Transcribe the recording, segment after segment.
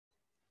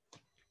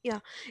Yeah,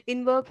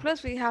 in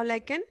workflows we have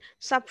like an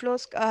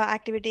subflows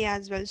activity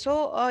as well.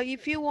 So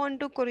if you want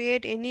to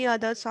create any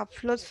other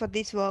subflows for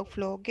this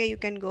workflow, okay, you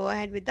can go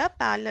ahead with the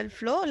parallel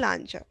flow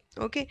launcher.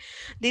 Okay,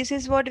 this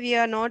is what we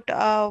are not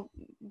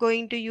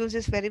going to use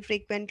this very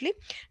frequently.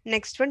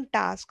 Next one,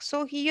 task.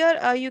 So here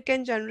you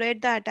can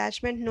generate the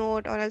attachment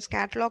node or else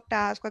catalog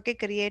task. Okay,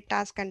 create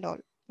task and all.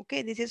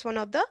 Okay, this is one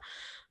of the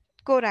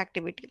core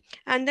activity.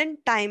 And then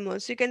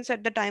timers, you can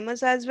set the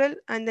timers as well.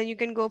 And then you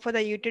can go for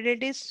the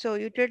utilities. So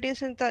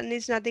utilities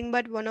is nothing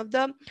but one of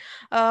the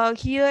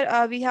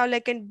here we have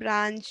like a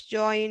branch,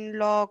 join,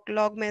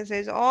 log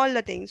message, all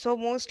the things. So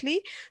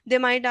mostly they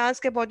might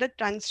ask about the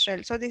trunk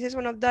style. So this is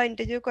one of the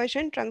interview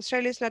question. Trunk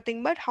style is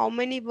nothing but how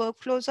many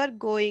workflows are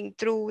going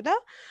through the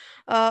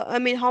I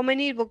mean, how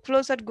many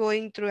workflows are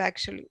going through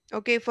actually.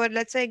 Okay, for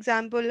let's say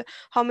example,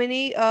 how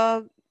many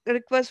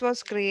request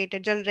was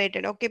created,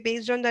 generated. Okay,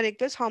 based on the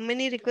request, how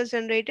many requests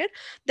generated,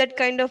 that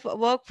kind of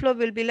workflow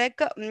will be like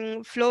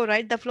flow,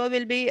 right? The flow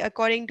will be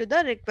according to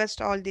the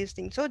request, all these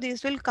things. So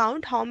this will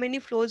count how many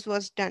flows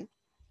was done.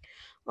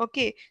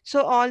 Okay,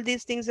 so all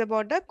these things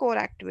about the core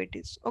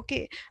activities.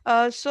 Okay,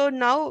 so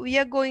now we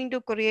are going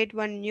to create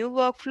one new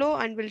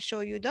workflow and we'll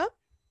show you the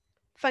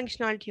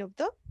functionality of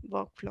the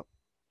workflow.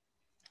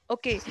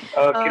 Okay,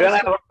 Kiran, I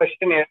so have a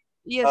question here.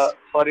 yes.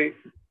 Sorry,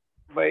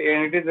 but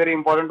and it is very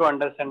important to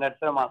understand. That's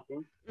why I'm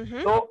asking.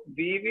 Mm-hmm. So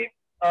we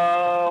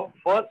will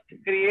first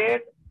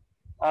create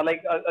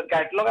like a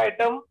catalog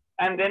item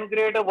and then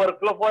create a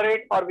workflow for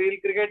it, or we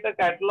will create a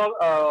catalog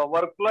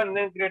workflow and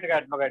then create a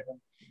catalog item.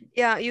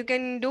 Yeah, you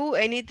can do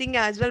anything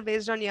as well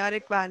based on your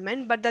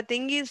requirement. But the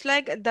thing is,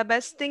 like, the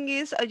best thing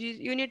is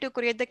you need to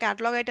create the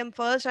catalog item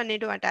first and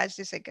need to attach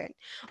the second.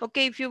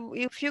 Okay, if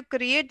you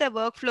create the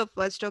workflow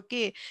first,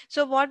 okay.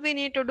 So what we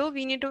need to do,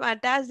 we need to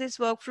attach this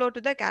workflow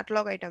to the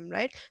catalog item,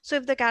 right? So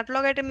if the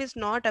catalog item is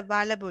not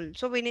available,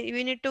 so we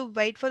need to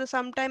wait for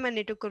some time and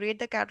need to create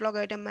the catalog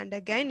item and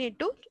again need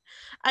to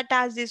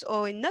attach this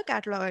O in the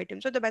catalog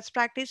item. So the best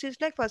practice is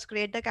like first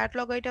create the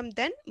catalog item,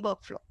 then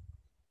workflow.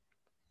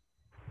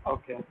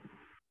 Okay.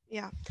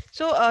 Yeah.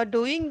 So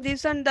doing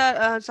this and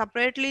the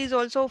separately is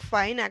also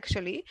fine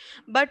actually.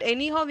 But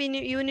anyhow,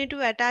 you need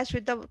to attach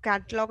with the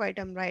catalog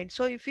item, right?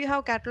 So if you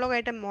have catalog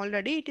item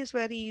already, it is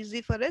very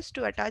easy for us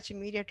to attach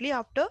immediately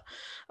after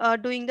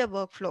doing the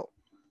workflow.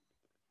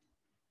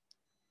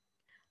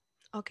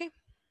 Okay,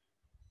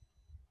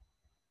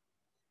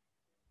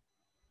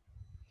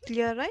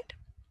 clear, right?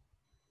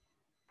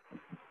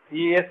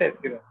 Yes, yes,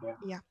 Kiran. Yeah.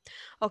 Yeah.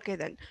 Okay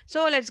then.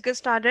 So let's get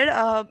started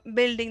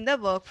building the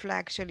workflow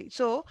actually.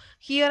 So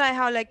here I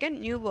have like a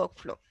new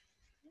workflow,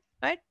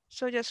 right?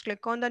 So just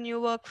click on the new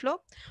workflow.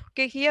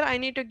 Okay, here I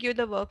need to give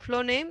the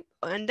workflow name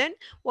and then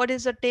what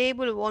is the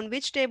table, on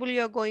which table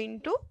you are going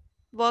to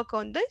work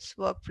on this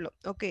workflow.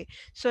 Okay,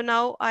 so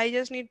now I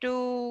just need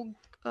to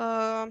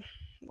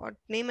what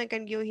name I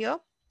can give here.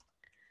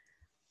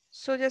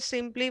 So just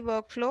simply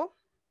workflow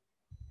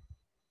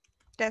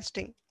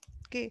testing.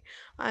 Okay,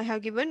 I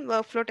have given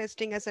workflow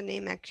testing as a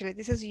name actually.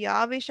 This is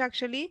Yavish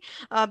actually.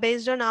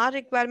 Based on our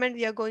requirement,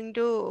 we are going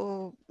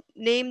to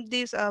name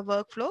this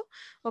workflow.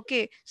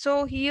 Okay,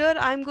 so here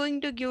I'm going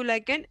to give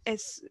like an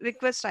S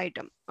request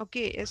item.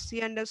 Okay, SC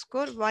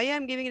underscore. Why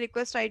I'm giving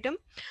request item?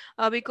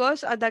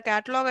 Because the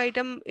catalog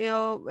item,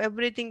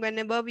 everything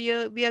whenever we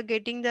are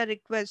getting the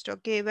request.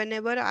 Okay,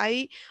 whenever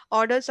I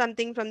order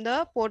something from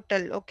the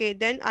portal. Okay,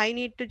 then I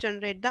need to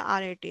generate the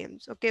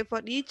RATMs. Okay,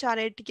 for each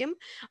RATM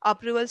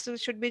approvals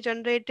should be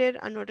generated,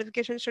 a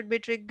notification should be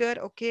triggered,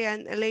 okay,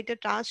 and a later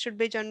task should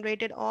be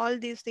generated. All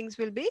these things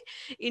will be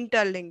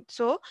interlinked.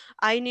 So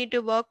I need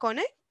to work on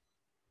a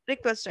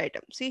request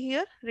item. See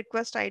here,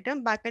 request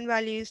item backend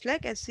value is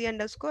like sc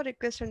underscore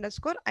request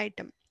underscore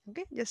item.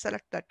 Okay, just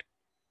select that.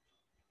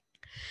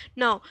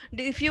 Now,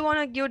 if you want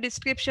to give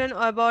description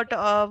about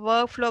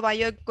workflow, why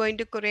you're going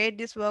to create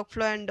this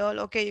workflow and all,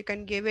 okay, you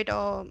can give it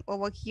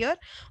over here.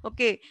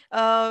 Okay,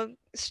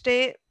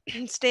 stay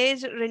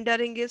stage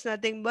rendering is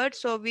nothing but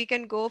so we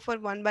can go for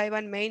one by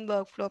one main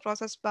workflow,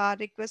 process bar,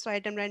 request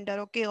item render.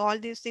 Okay, all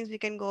these things we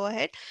can go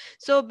ahead.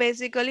 So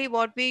basically,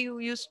 what we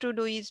used to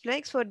do is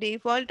like for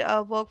default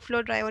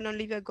workflow driven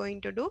only we are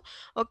going to do.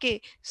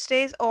 Okay,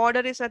 stage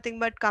order is nothing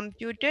but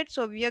computed,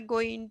 so we are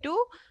going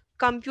to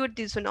compute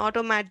this one,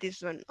 automate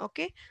this one.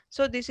 Okay,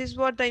 so this is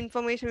what the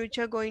information which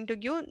are going to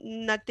give,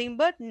 nothing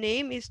but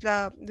name is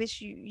the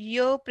which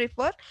you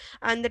prefer,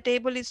 and the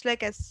table is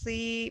like sc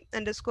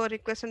underscore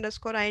request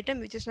underscore item,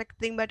 which is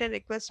nothing but a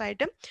request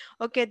item.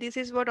 Okay, this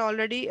is what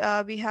already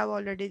we have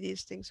already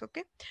these things.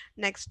 Okay,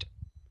 next,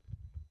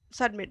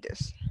 submit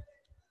this.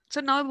 So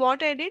now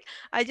what I did,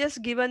 I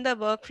just given the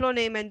workflow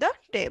name and the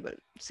table.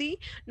 See,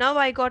 now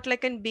I got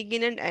like an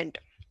begin and end.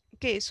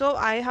 Okay, so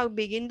I have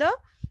begin the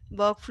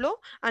workflow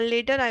and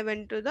later I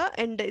went to the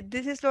end.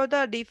 This is for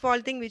the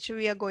default thing which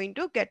we are going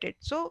to get it.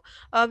 So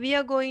we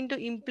are going to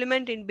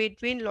implement in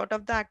between lot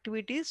of the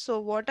activities.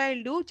 So what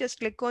I'll do, just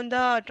click on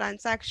the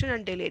transaction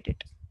and delete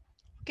it.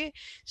 Okay,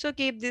 so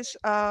keep this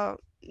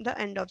the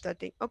end of the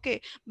thing. Okay,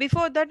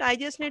 before that I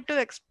just need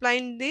to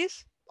explain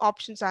this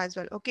options as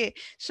well. Okay,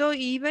 so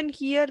even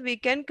here we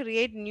can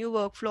create new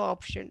workflow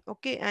option.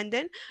 Okay, and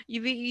then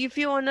if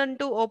you want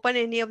to open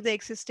any of the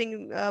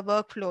existing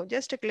workflow,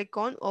 just click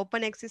on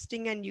open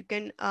existing and you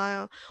can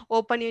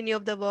open any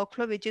of the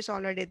workflow which is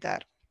already there.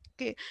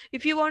 Okay,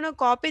 if you want to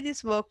copy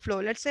this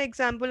workflow, let's say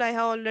example I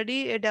have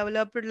already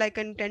developed like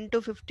in 10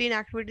 to 15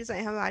 activities I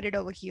have added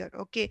over here.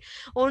 Okay,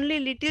 only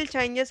little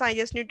changes, I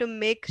just need to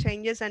make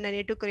changes and I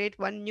need to create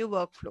one new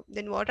workflow.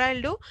 Then what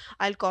I'll do,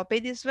 I'll copy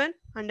this one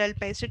and I'll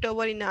paste it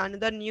over in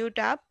another new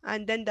tab,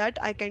 and then that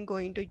I can go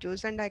into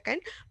use and I can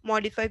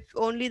modify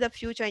only the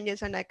few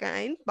changes and I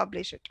can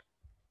publish it.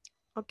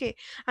 Okay,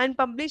 and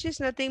publish is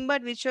nothing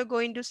but which you're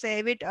going to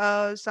save it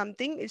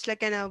something, it's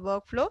like an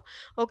workflow.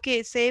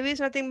 Okay, save is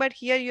nothing but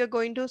here you're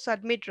going to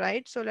submit,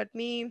 right? So let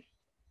me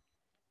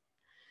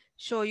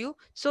show you.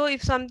 So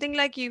if something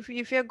like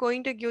if you're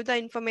going to give the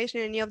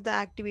information any of the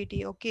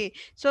activity. Okay,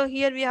 so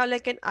here we have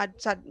like an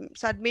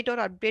submit or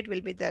update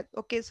will be there.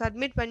 Okay,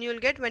 submit when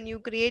you'll get when you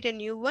create a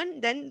new one,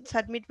 then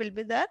submit will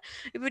be there.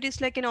 If it is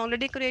like an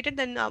already created,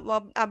 then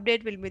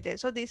update will be there.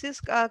 So this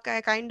is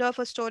kind of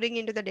a storing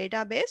into the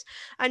database.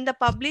 And the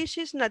publish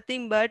is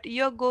nothing but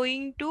you're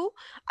going to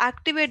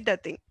activate the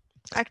thing,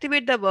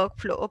 activate the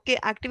workflow. Okay,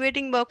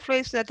 activating workflow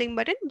is nothing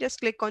but it, just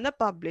click on the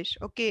publish.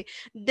 Okay,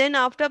 then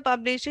after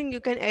publishing you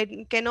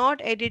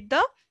cannot edit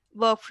the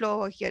workflow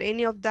over here,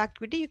 any of the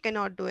activity you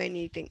cannot do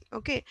anything.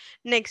 Okay,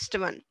 next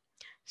one.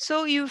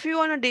 So if you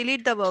want to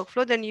delete the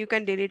workflow, then you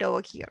can delete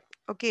over here.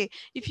 Okay,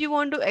 if you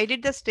want to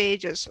edit the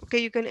stages, okay,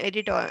 you can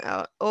edit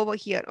over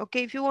here.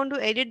 Okay, if you want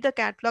to edit the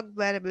catalog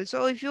variable,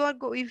 so if you're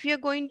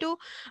going to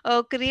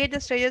create the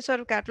stages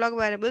or catalog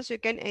variables, you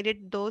can edit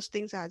those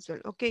things as well.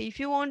 Okay, if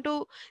you want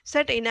to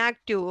set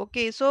inactive,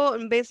 okay,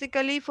 so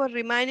basically for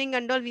remaining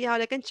and all we have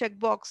like a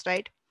checkbox,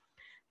 right?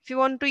 If you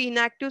want to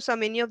inactive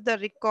some any of the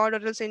record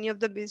or else any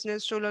of the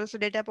business rule or else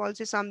data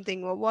policy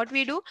something, or what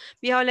we do,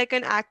 we have like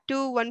an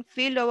active one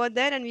field over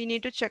there and we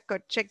need to check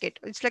it.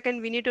 It's like,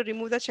 and we need to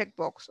remove the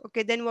checkbox.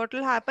 Okay, then what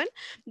will happen,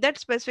 that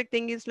specific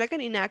thing is like an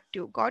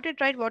inactive. Got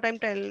it right, what I'm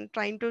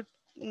trying to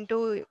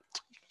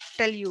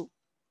tell you?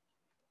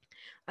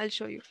 I'll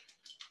show you.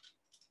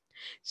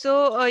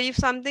 So if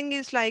something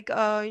is like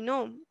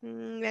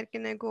where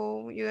can I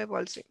go, you have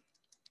also.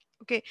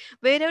 Okay,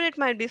 wherever it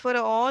might be, for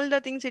all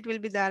the things it will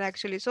be there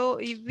actually. So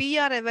if we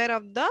are aware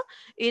of the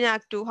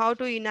inactive, how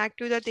to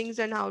inactive the things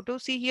and how to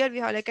see, here we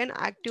have like an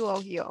active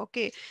over here.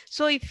 Okay,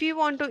 so if you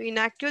want to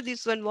inactive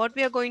this one, what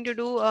we are going to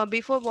do,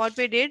 before what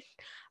I did,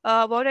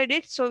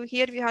 so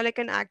here we have like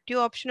an active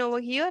option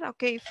over here.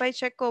 Okay, if I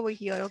check over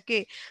here,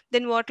 okay,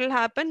 then what will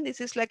happen, this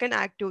is like an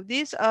active,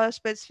 this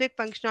specific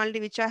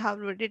functionality which I have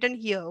written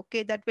here,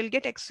 okay, that will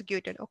get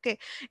executed. Okay,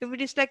 if it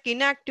is like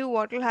inactive,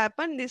 what will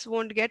happen, this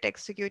won't get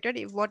executed,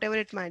 if whatever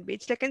it might be.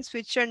 It's like a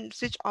switch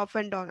off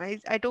and on.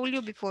 I told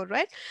you before,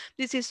 right?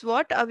 This is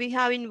what we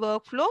have in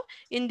workflow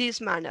in this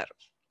manner,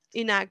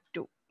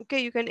 inactive.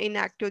 Okay, you can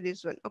inactive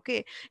this one.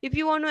 Okay, if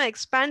you want to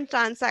expand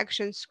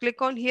transactions, click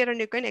on here and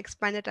you can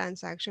expand the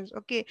transactions.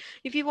 Okay,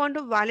 if you want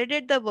to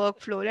validate the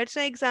workflow, let's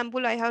say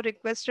example I have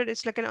requested,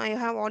 it's like an I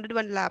have ordered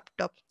one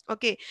laptop.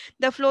 Okay,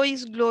 the flow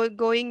is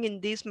going in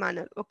this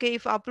manner. Okay,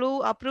 if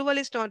approval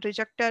is not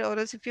rejected, or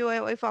else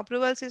if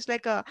approvals is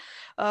like a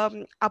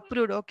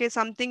approved, okay,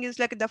 something is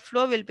like the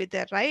flow will be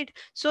there, right?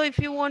 So if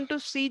you want to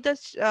see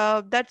this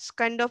that's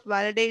kind of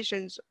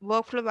validations,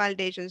 workflow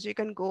validations, you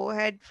can go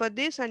ahead for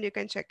this and you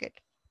can check it.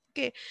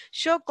 Okay,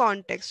 show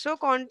context. So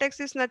context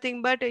is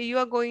nothing but you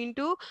are going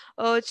to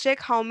check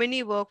how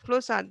many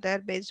workflows are there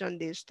based on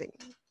this thing.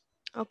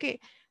 Okay,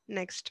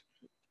 next,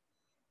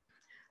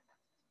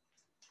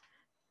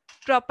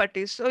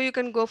 properties. So you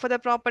can go for the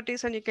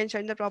properties and you can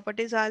change the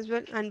properties as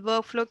well. And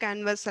workflow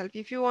canvas help,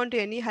 if you want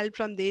any help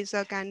from this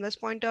canvas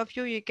point of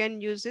view, you can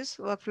use this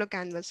workflow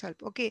canvas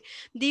help. Okay,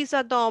 these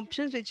are the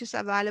options which is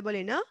available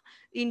in a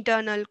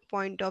internal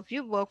point of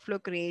view,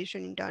 workflow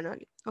creation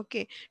internally.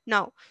 Okay,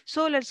 now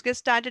so let's get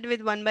started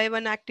with one by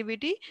one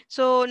activity.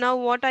 So now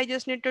what I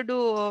just need to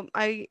do,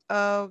 I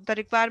the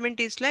requirement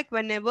is like,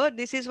 whenever,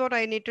 this is what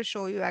I need to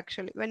show you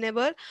actually,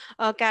 whenever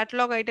a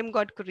catalog item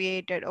got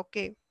created.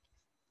 Okay,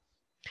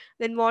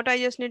 then what I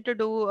just need to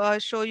do,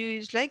 show you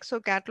is like, so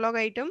catalog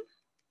item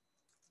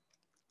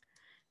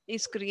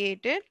is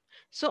created,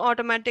 so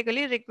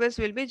automatically request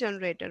will be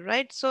generated,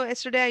 right? So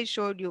yesterday I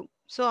showed you,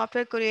 so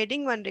after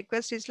creating one,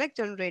 request is like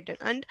generated,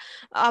 and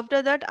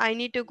after that I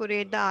need to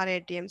create the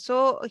RATM.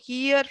 So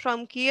here,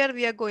 from here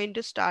we are going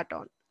to start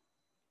on.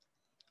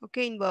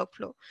 Okay, in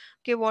workflow.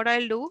 Okay, what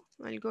I'll do,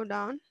 I'll go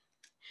down.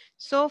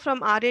 So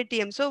from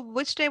RATM, so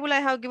which table I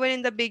have given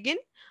in the begin?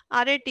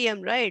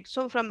 RATM, right?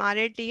 So from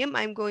RATM,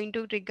 I'm going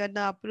to trigger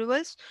the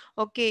approvals.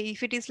 Okay,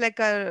 if it is like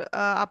a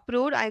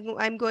approved,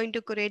 I'm going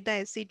to create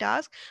the SC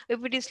task.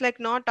 If it is like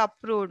not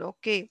approved,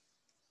 okay.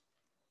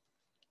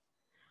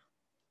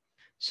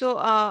 So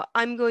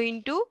I'm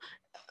going to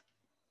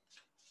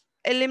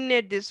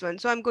eliminate this one.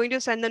 So I'm going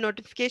to send the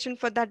notification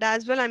for that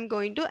as well. I'm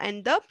going to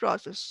end the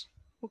process.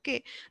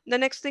 Okay, the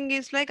next thing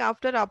is like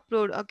after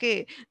upload.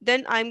 Okay,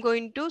 then I'm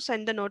going to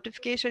send the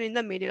notification in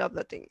the middle of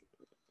the thing.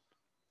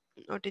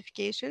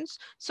 notifications.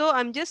 So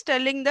I'm just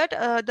telling that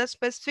the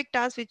specific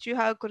task which you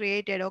have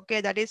created,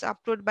 okay, that is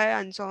approved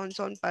by so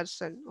on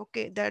person,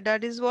 okay,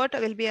 that is what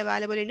will be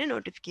available in a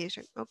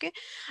notification, okay.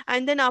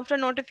 And then after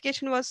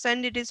notification was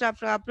sent, it is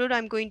approved,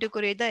 I'm going to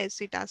create the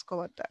SC task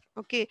over there,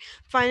 okay.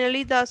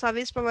 Finally the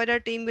service provider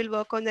team will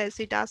work on the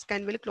SC task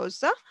and will close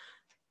the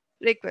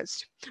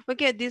request.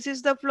 Okay, this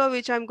is the flow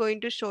which I'm going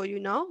to show you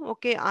now,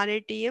 okay.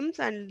 RATMs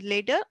and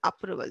later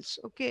approvals,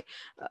 okay.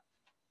 Uh,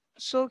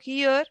 so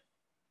here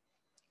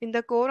in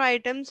the core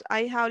items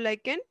I have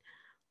like an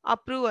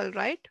approval,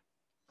 right?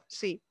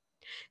 See,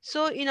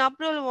 so in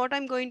approval what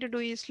I'm going to do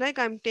is like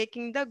I'm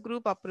taking the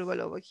group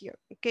approval over here,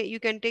 okay. You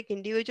can take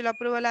individual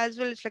approval as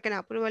well, it's like an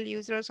approval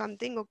user or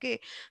something, okay.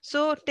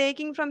 So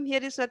taking from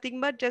here is nothing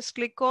but just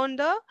click on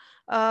the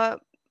uh,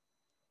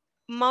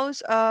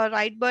 mouse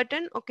right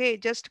button, okay,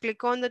 just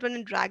click on that one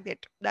and drag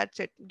it, that's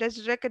it,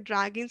 just like a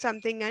dragging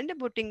something and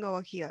putting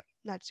over here,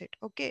 that's it,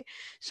 okay.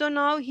 So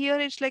now here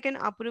it's like an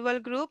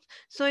approval group.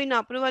 So in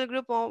approval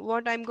group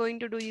what I'm going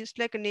to do is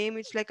like a name,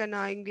 it's like an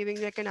I'm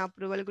giving like an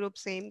approval group,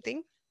 same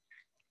thing.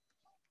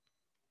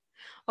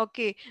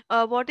 Okay,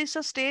 what is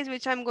the stage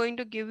which I'm going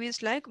to give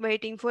is like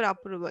waiting for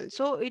approval.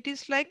 So it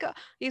is like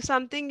if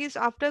something is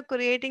after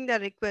creating the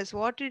request,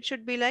 what it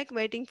should be like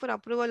waiting for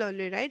approval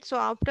only, right? So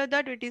after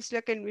that, it is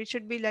like it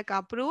should be like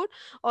approved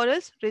or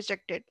else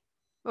rejected.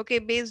 Okay,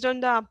 based on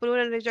the approved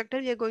and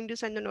rejected, we are going to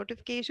send the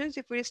notifications.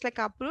 If it is like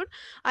approved,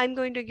 I'm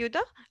going to give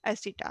the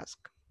SC task.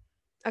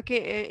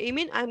 Okay, I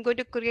mean I'm going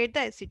to create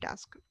the SC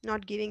task,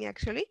 not giving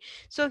actually.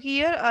 So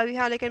here we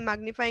have like a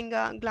magnifying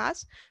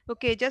glass.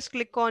 Okay, just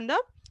click on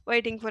the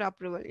waiting for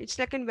approval. It's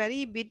like a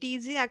very bit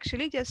easy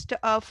actually. Just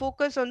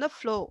focus on the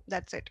flow.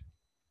 That's it.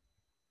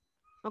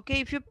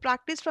 Okay, if you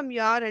practice from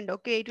your end,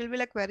 okay, it will be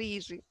like very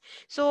easy.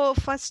 So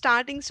for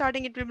starting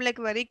it will be like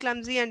very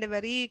clumsy and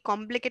very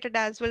complicated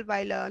as well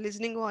while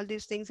listening all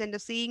these things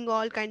and seeing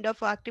all kind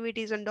of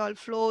activities and all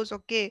flows,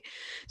 okay.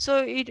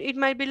 So it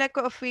might be like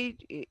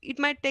it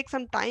might take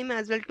some time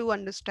as well to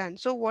understand.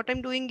 So what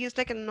I'm doing is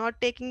like I'm not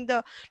taking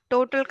the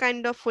total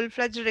kind of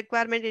full-fledged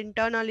requirement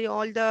internally,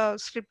 all the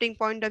scripting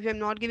point of view, I'm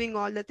not giving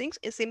all the things,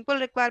 a simple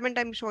requirement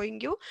I'm showing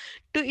you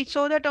to it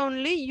so that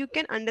only you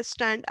can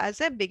understand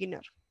as a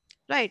beginner,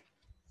 right?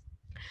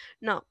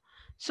 Now,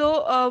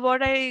 so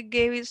what I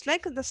gave is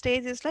like the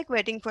stage is like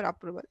waiting for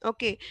approval,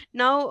 okay.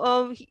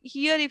 Now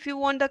here if you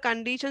want the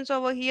conditions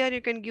over here,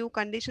 you can give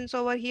conditions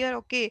over here,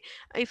 okay.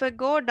 If I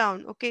go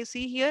down, okay,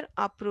 see here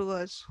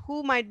approvers,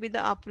 who might be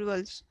the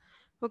approvals,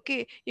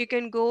 okay. You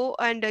can go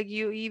and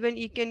give, even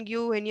you can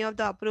give any of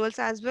the approvals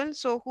as well.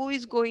 So who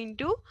is going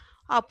to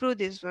approve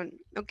this one,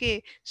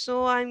 okay.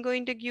 So I'm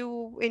going to give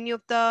any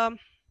of the,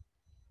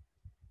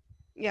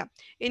 yeah,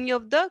 any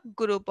of the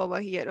group over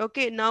here,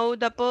 okay. Now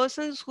the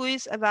persons who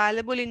is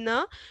available in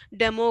a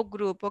demo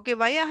group, okay.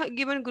 Why I have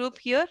given group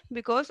here,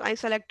 because I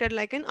selected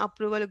like an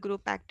approval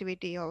group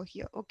activity over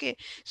here, okay.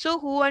 So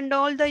who and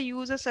all the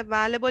users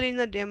available in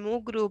the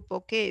demo group,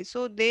 okay,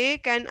 so they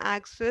can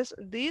access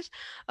this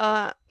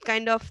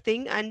kind of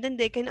thing and then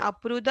they can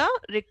approve the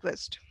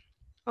request.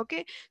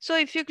 Okay, so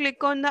if you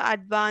click on the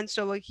advanced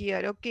over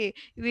here, okay,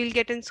 we'll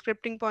get in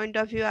scripting point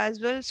of view as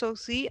well. So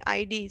see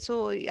ID,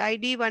 so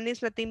ID one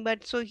is nothing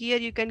but, so here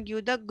you can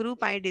give the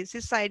group IDs,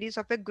 sys IDs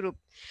of a group.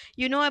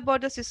 You know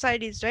about the sys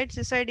IDs, right?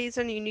 Sys ID is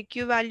an unique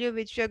value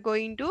which we are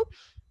going to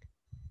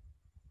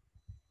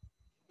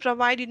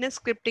provide in a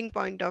scripting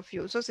point of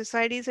view. So sys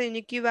ID is a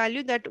unique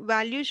value, that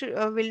value should,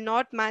 will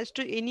not match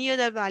to any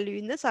other value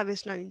in the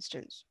ServiceNow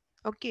instance.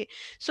 Okay,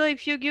 so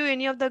if you give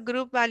any of the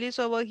group values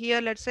over here,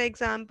 let's say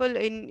example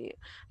in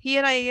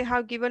here I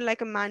have given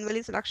like a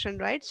manually selection,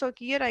 right? So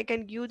here I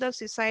can give the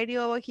sys ID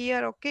over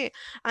here, okay,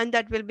 and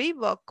that will be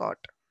work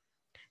out.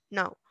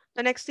 Now,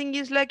 the next thing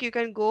is like you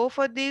can go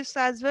for this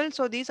as well.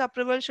 So this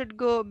approval should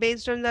go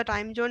based on the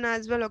time zone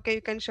as well. Okay,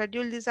 you can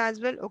schedule this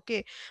as well.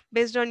 Okay,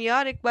 based on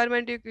your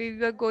requirement,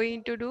 you are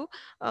going to do.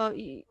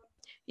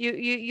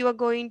 You are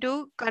going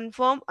to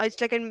confirm. It's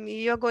like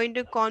you are going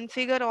to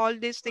configure all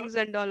these things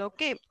and all.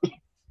 Okay,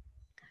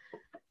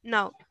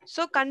 now,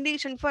 so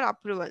condition for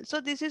approval.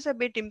 So this is a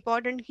bit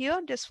important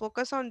here. Just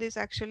focus on this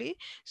actually.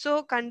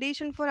 So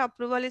condition for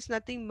approval is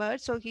nothing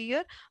but, so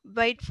here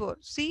wait for.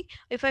 See,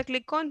 if I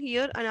click on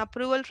here, an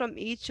approval from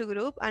each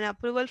group, an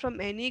approval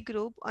from any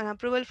group, an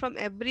approval from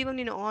everyone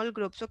in all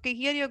groups. Okay,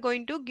 here you're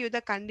going to give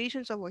the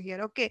conditions over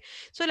here. Okay,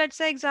 so let's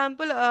say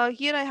example,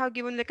 here I have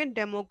given like a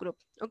demo group.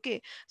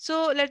 Okay,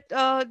 so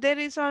there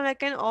is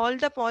like an all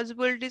the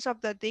possibilities of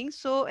the things.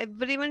 So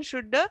everyone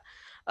should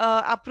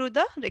approve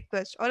the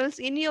request, or else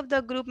any of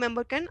the group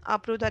member can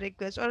approve the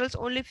request, or else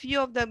only few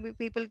of the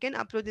people can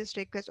approve this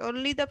request,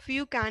 only the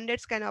few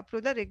candidates can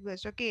approve the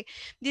request. Okay,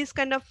 these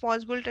kind of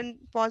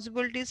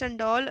possibilities and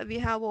all we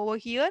have over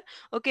here.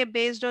 Okay,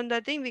 based on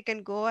the thing we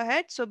can go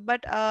ahead. So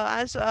but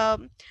as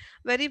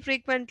very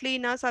frequently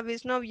in our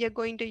service now we are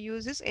going to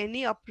use this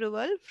any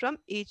approval from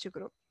each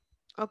group.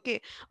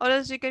 Okay, or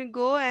else you can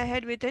go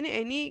ahead with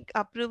any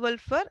approval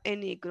for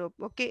any group.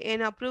 Okay,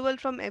 an approval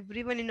from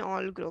everyone in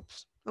all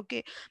groups.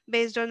 Okay,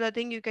 based on the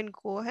thing you can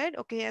go ahead.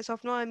 Okay, as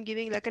of now I'm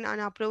giving like an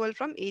approval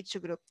from each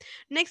group.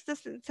 Next,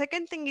 the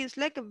second thing is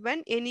like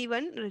when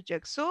anyone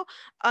rejects. So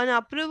an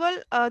approval,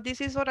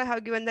 this is what I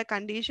have given the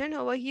condition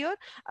over here.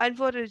 And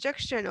for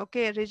rejection,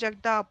 okay,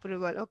 reject the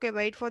approval. Okay,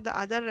 wait for the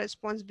other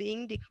response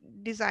being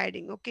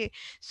deciding. Okay,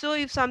 so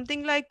if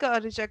something like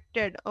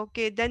rejected,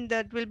 okay, then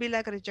that will be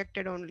like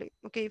rejected only.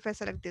 Okay, if I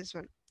select this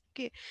one.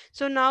 Okay,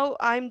 so now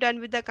I'm done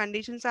with the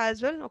conditions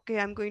as well. Okay,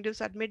 I'm going to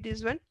submit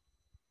this one.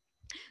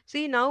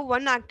 See, now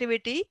one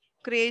activity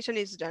creation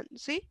is done.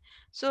 See,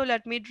 so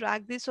let me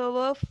drag this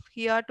over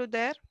here to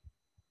there.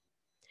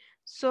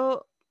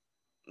 So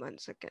one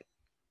second,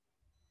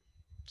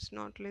 it's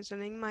not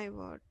listening my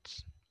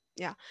words.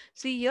 Yeah,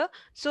 see here.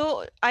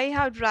 So I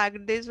have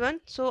dragged this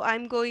one. So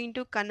I'm going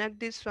to connect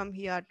this from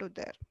here to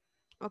there.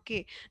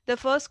 Okay, the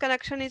first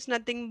connection is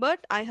nothing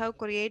but I have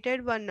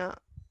created one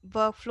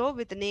workflow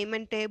with name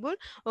and table.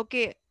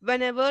 Okay,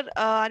 whenever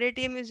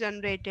RATM is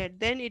generated,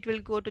 then it will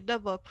go to the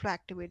workflow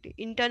activity.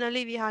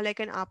 Internally, we have like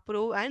an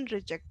approve and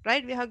reject,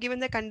 right? We have given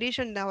the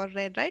condition now,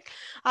 right?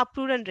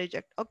 Approve and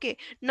reject. Okay,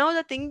 now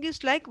the thing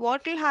is like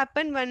what will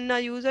happen when a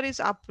user is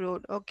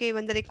approved? Okay,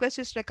 when the request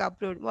is like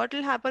approved, what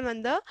will happen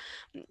when the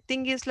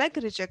thing is like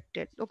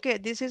rejected? Okay,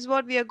 this is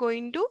what we are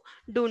going to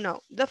do now.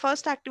 The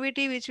first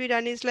activity which we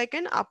done is like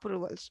an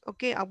approvals.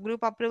 Okay, up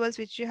group approvals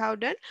which we have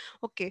done.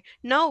 Okay,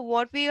 now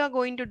what we are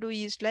going to do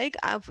is like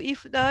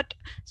if that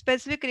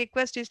specific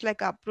request is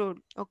like approved,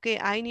 okay,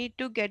 I need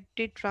to get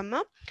it from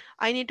a,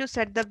 I need to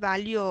set the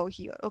value over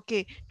here.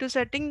 Okay, to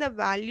setting the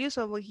values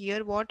over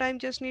here, what I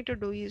just need to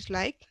do is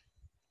like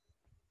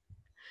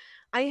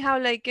I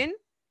have like in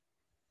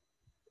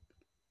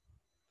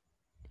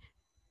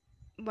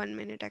 1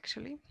 minute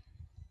actually.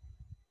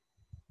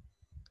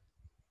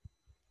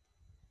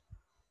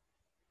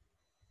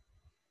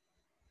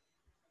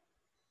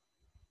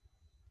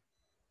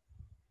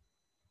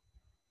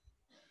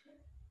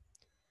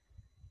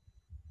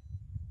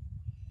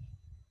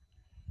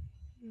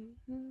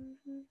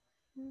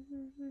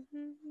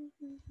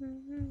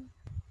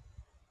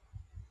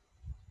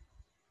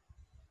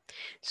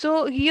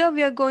 So here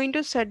we are going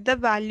to set the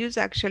values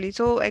actually.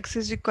 So x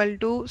is equal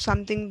to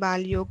something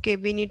value. Okay,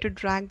 we need to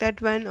drag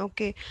that one.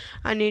 Okay,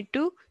 I need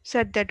to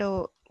set that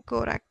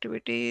core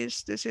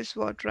activities. This is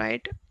what,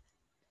 right?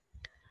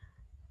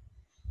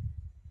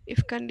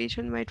 If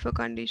condition, wait for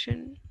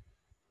condition.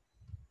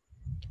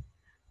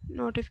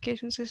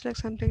 Notifications is like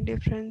something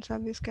different.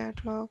 Service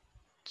catalog,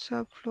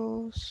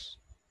 subflows.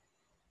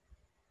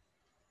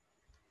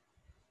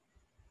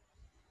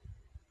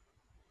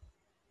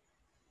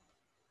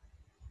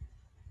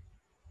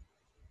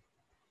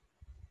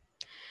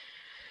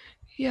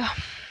 Yeah,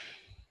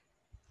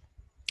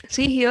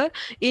 see here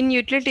in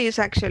utilities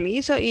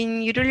actually, so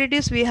in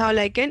utilities we have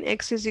like an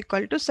x is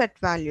equal to set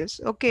values.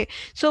 Okay,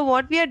 so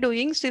what we are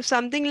doing, so if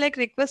something like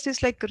request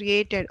is like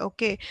created,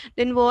 okay,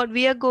 then what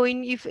we are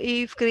going,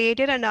 if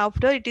created and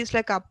after it is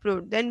like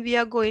approved, then we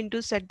are going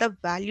to set the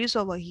values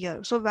over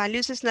here. So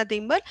values is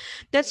nothing but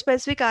that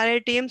specific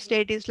RATM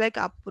state is like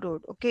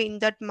approved. Okay, in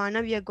that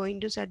manner we are going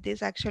to set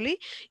this actually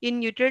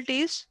in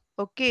utilities.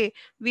 Okay,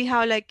 we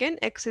have like an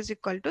x is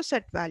equal to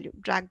set value,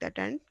 drag that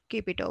and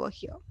keep it over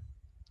here.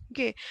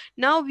 Okay,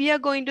 now we are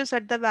going to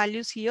set the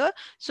values here.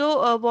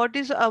 So what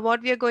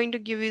we are going to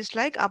give is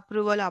like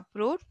approval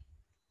approved.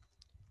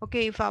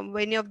 Okay, if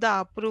any of the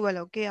approval,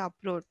 okay,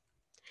 approved,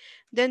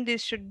 then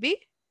this should be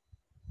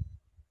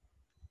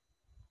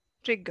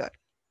triggered.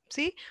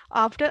 See,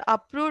 after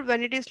approved,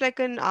 when it is like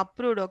an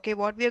approved, okay,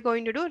 what we are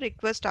going to do,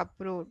 request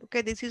approved.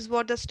 Okay, this is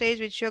what the stage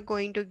which you are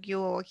going to give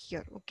over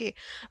here. Okay,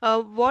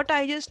 what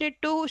I just need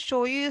to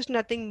show you is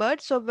nothing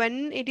but, so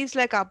when it is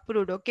like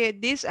approved, okay,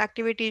 this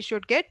activity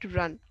should get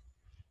run.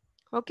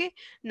 Okay,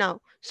 now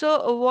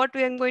so what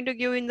we are going to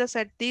give in the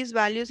set these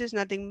values is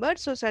nothing but,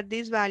 so set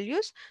these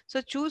values,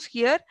 so choose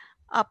here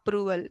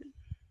approval.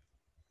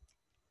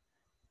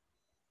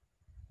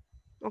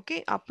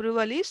 Okay,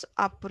 approval is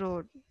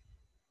approved.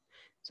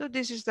 So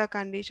this is the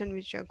condition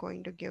which you are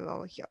going to give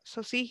over here.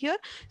 So see here,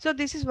 so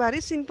this is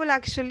very simple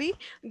actually.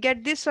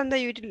 Get this from the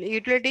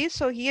utilities.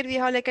 So here we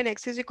have like an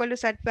x is equal to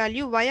set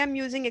value. Why I'm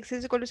using x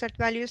is equal to set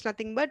value is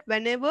nothing but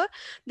whenever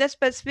the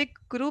specific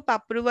group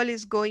approval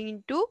is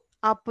going to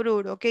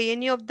approved, okay,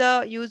 any of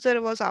the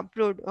user was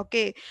approved,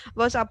 okay,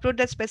 was approved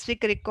a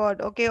specific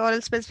record, okay, or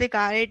a specific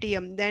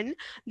RATM, then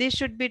this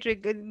should be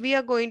triggered. We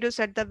are going to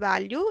set the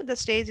value, the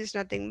stage is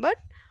nothing but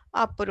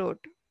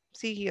approved.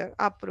 See here,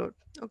 approved.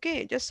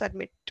 Okay, just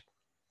submit.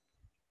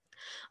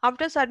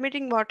 After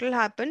submitting, what will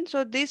happen,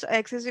 so this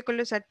x is equal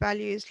to set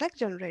value is like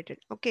generated.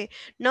 Okay,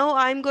 now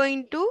I'm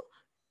going to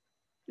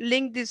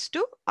link this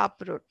to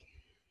upload.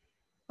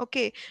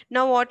 Okay,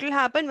 now what will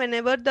happen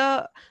whenever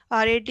the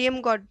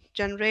RATM got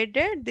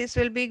generated, this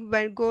will be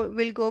when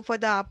will go for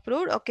the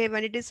upload. Okay,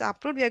 when it is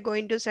upload, we are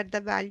going to set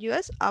the value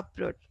as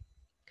upload.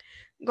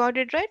 Got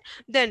it right?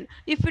 Then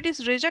if it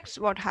is rejects,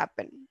 what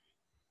happen?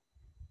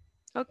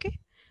 Okay,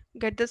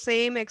 get the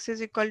same x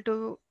is equal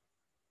to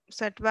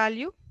set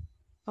value.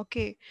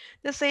 Okay,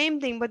 the same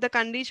thing, but the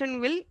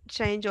condition will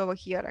change over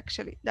here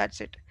actually.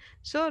 That's it.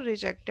 So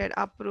rejected,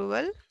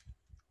 approval,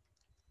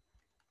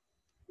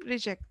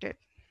 rejected.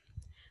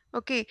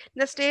 Okay,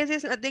 the stage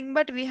is nothing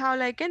but we have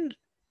like an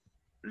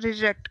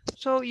reject.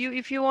 So you,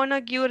 if you wanna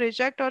give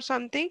reject or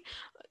something,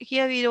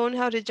 here we don't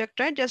have reject,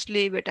 right? Just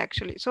leave it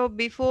actually. So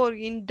before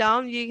in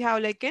down we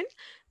have like an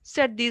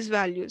set these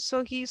values.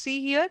 So he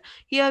see here,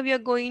 here we are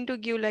going to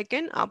give like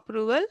an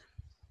approval,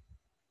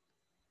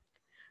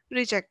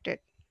 rejected.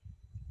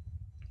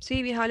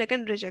 See, we have like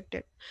an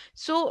rejected.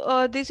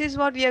 So this is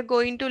what we are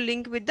going to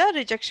link with the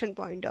rejection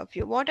point of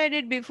view. What I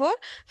did before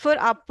for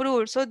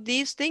approved, so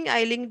these thing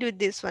I linked with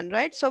this one,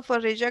 right? So for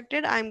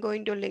rejected I'm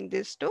going to link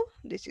this to,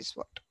 this is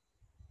what.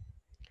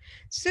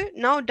 So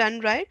now done,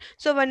 right?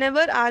 So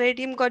whenever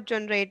RATM got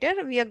generated,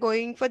 we are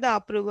going for the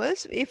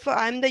approvals. If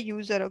I'm the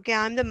user, okay,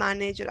 I'm the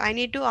manager, I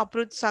need to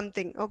approve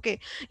something. Okay,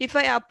 if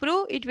I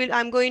approve, it will,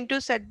 I'm going to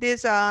set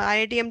this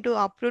RATM to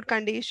approved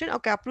condition,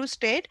 okay, approved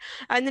state,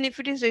 and then if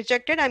it is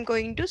rejected, I'm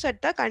going to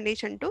set the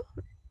condition to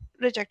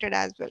rejected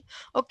as well.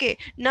 Okay,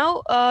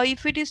 now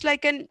if it is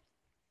like an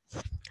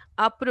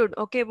approved,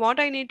 okay, what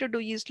I need to do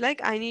is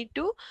like I need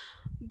to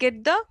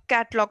get the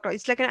catalog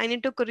it's like I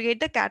need to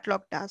create the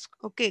catalog task.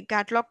 Okay,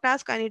 catalog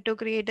task, I need to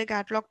create the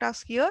catalog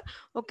task here.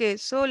 Okay,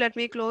 so let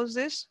me close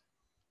this,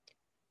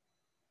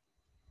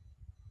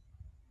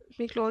 let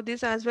me close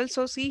this as well.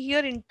 So see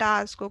here in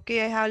task,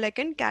 okay, I have like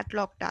a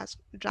catalog task,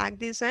 drag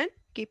this and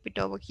keep it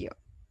over here.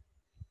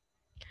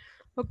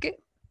 Okay,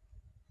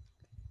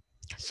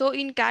 so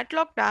in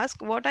catalog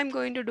task what I'm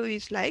going to do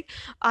is like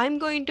I'm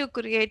going to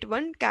create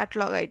one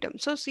catalog item.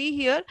 So see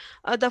here,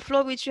 the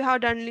flow which you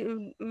have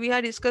done, we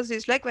have discussed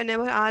is like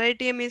whenever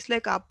RITM is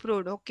like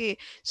approved. Okay,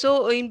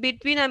 so in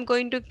between I'm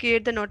going to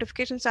create the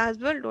notifications as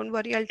well, don't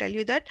worry, I'll tell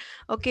you that.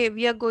 Okay,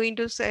 we are going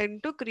to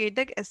send to create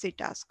the SC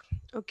task.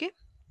 Okay,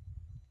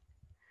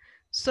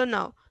 so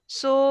now,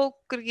 so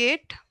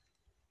create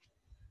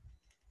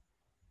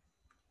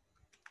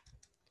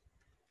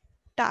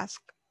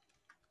task.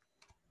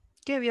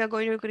 Okay, we are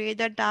going to create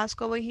that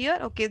task over here.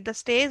 Okay, the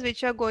stage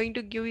which you are going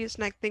to give is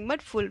nothing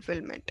but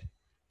fulfillment.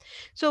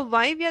 So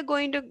why we are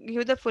going to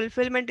give the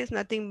fulfillment is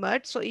nothing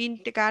but, so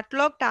in the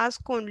catalog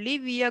task only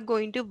we are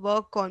going to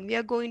work on, we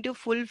are going to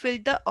fulfill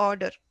the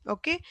order.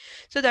 Okay,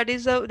 so that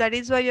is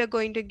why we are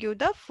going to give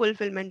the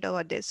fulfillment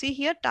over there. See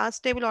here,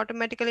 task table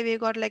automatically we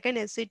got like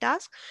an SC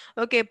task.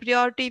 Okay,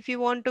 priority, if you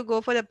want to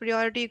go for the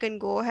priority you can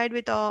go ahead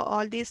with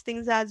all these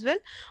things as well.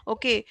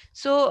 Okay,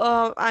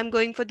 so I'm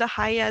going for the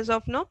high as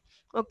of now.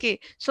 Okay,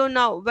 so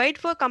now wait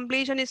for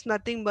completion is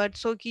nothing but,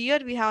 so here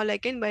we have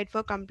like in wait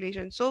for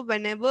completion. So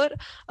whenever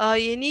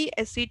any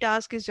SC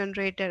task is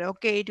generated,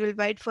 okay, it will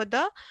wait for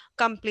the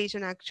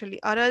completion actually,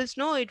 or else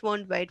no, it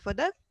won't wait for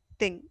the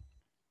thing.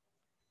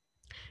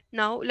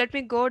 Now let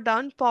me go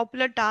down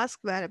popular task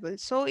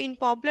variables. So in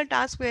popular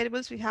task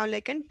variables we have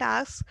like a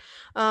task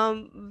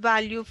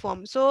value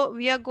form. So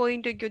we are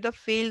going to give the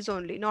fields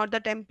only, not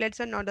the templates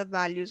and not the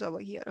values over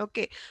here.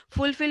 Okay,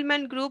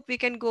 fulfillment group we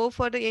can go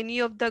for the any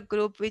of the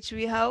group which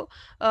we have,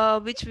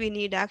 which we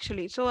need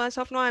actually. So as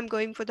of now I'm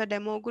going for the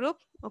demo group.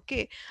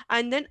 Okay,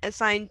 and then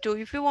assign to,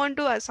 if you want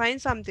to assign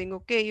something,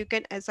 okay, you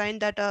can assign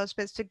that a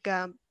specific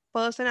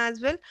person as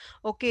well.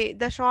 Okay,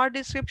 the short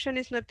description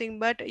is nothing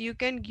but you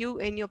can give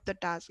any of the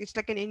task, it's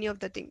like in any of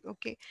the thing.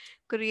 Okay,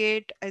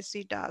 create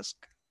SC task.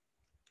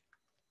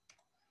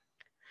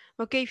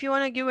 Okay, if you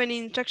want to give any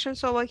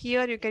instructions over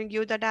here you can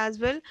give that as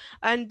well.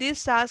 And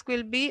this task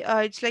will be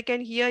it's like,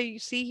 and here you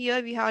see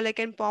here we have like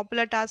in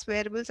popular task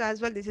variables as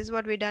well. This is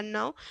what we done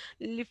now.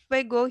 If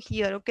I go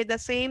here, okay, the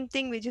same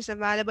thing which is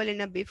available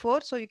in a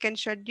before, so you can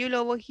schedule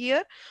over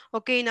here.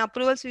 Okay, in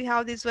approvals we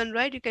have this one,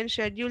 right? You can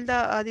schedule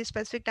the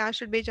specific task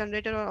should be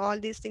generated or all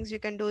these things, you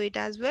can do it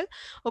as well.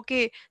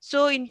 Okay,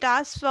 so in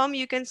task form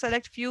you can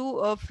select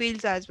few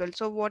fields as well,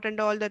 so what and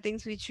all the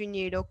things which you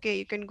need. Okay,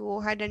 you can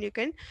go ahead and you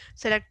can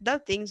select the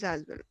things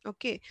as well.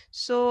 Okay,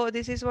 so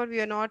this is what we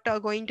are not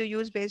going to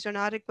use based on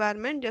our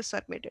requirement, just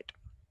submit it.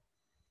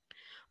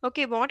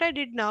 Okay, what I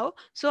did now,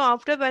 so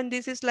after when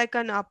this is like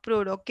an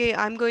upload, okay,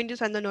 I'm going to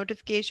send the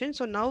notification.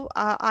 So now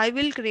I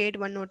will create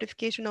one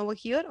notification over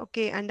here.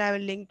 Okay, and I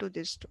will link to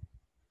this too.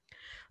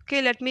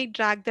 Okay, let me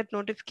drag that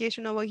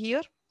notification over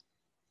here.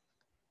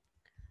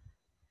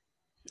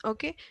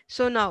 Okay,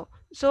 so now,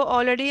 so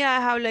already I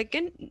have like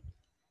an,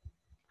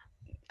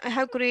 I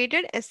have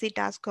created SC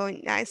task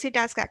going SC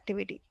task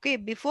activity. Okay,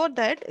 before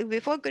that,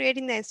 before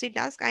creating the SC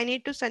task, I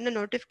need to send a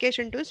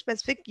notification to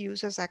specific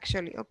users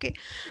actually. Okay,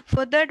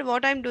 for that,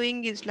 what I'm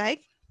doing is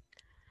like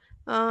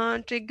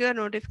trigger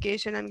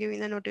notification. I'm giving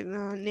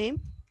the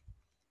name.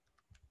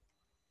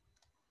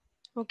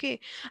 Okay,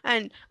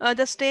 and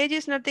the stage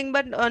is nothing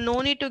but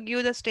no need to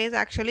give the stage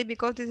actually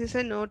because this is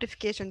a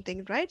notification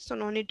thing, right? So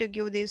no need to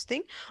give this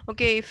thing.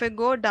 Okay, if I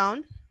go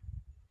down,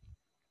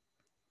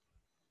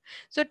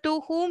 so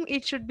to whom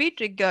it should be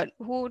triggered?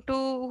 Who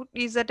to,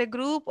 is that a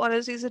group or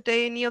else is it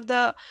any of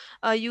the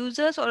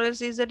users, or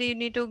else is that you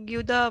need to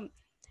give the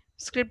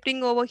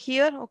scripting over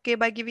here? Okay,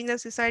 by giving the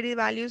society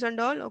values and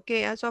all.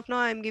 Okay, as of now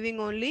I'm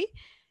giving only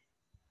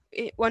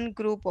one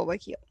group over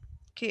here.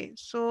 Okay,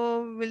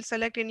 so we'll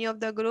select any of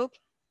the group.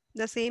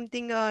 The same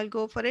thing, I'll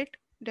go for it,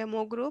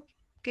 demo group.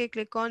 Okay,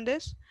 click on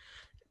this,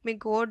 me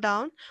go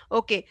down.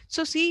 Okay,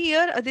 so see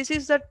here, this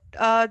is the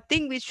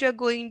thing which we are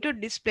going to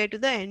display to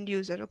the end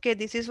user. Okay,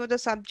 this is for the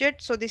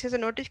subject, so this is a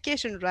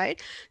notification,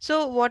 right?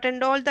 So what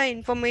and all the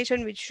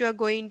information which you are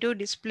going to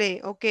display,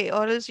 okay,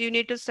 or else you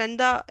need to send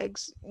the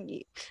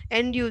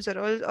end user,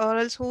 or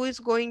else who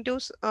is going to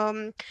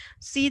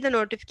see the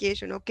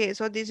notification. Okay,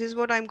 so this is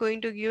what I'm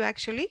going to give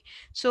actually.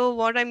 So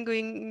what I'm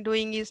going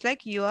doing is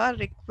like your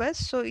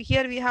request. So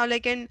here we have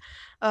like an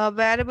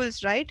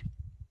variables, right?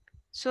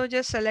 So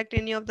just select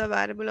any of the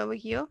variable over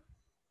here,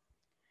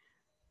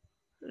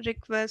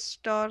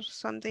 request or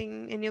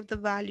something, any of the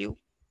value.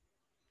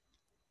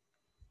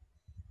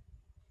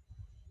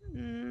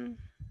 mm,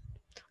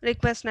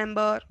 Request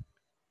number.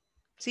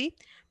 See,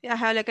 I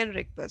have like a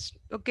request.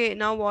 Okay,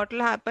 now what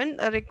will happen,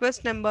 a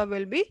request number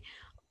will be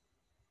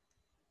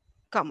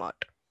come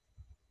out.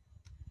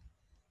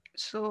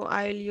 So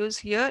I'll use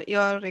here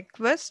your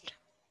request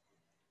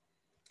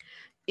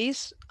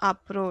is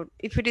approved.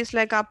 If it is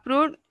like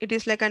approved, it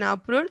is like an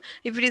approved.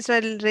 If it is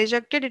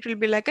rejected, it will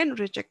be like an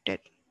rejected.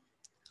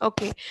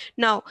 Okay,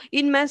 now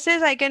in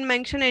message I can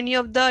mention any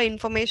of the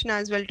information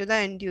as well to the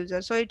end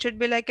user. So it should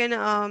be like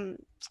an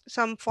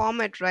some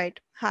format, right?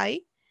 Hi,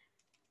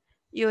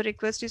 your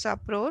request is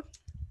approved.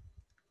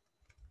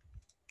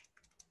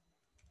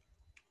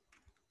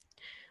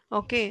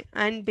 Okay,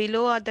 and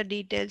below are the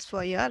details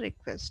for your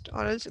request,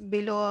 or else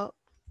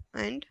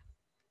and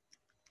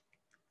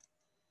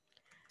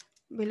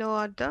below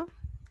are the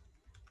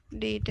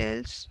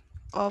details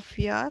of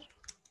your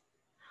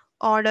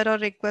order or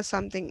request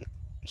something.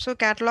 So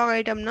catalog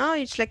item now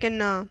it's like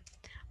an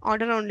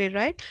order only,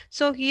 right?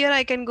 So here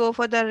I can go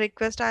for the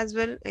request as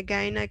well.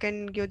 Again I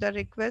can give the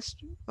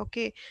request.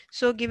 Okay,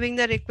 so giving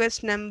the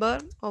request number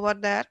over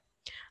there,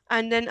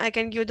 and then I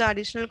can give the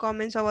additional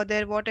comments over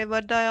there, whatever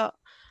the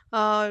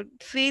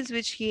fields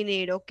which he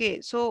need.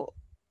 Okay, so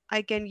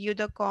I can give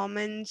the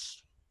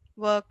comments,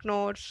 work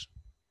notes.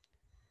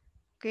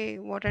 Okay,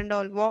 what and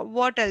all,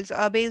 what else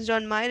based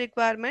on my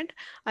requirement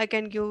I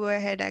can give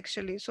ahead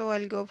actually. So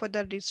I'll go for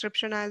the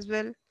description as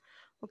well.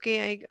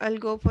 Okay, I'll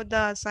go for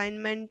the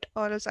assignment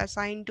or else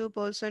assign to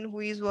person who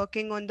is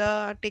working on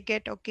the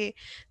ticket. Okay,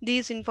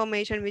 these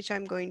information which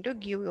I'm going to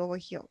give over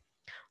here.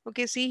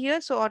 Okay, see here,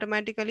 so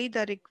automatically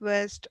the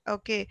request,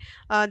 okay,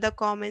 the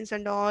comments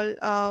and all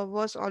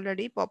was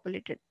already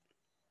populated.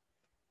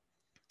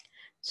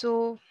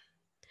 So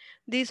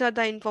these are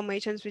the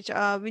information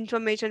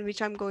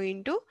which I'm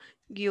going to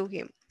give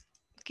him.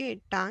 Okay,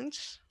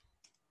 thanks.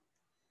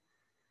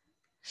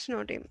 It's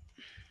not him.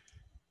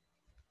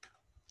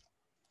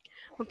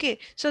 Okay,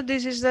 so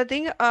this is the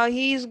thing,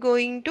 he is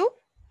going to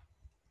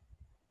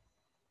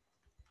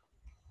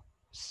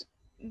s-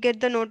 get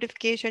the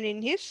notification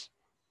in his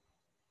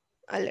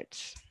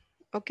alerts.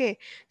 Okay,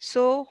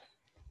 so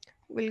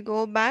we'll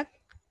go back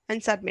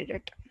and submit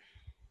it.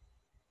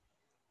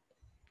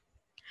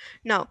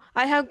 Now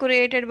I have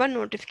created one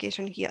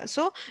notification here.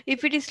 So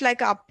if it is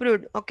like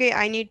approved, okay,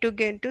 I need to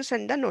get to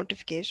send the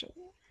notification.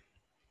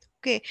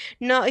 Okay,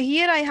 now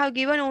here I have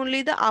given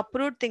only the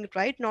approved thing,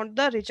 right? Not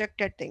the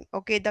rejected thing.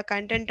 Okay, the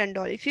content and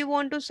all. If you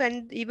want to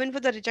send even for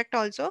the reject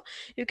also,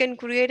 you can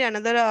create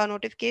another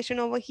notification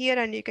over here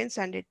and you can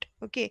send it.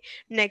 Okay,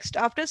 next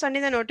after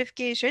sending the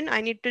notification,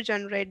 I need to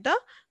generate the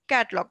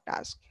catalog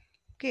task.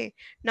 Okay,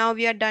 now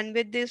we are done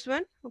with this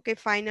one. Okay,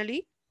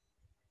 finally,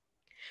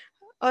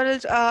 or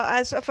else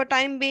as for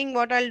time being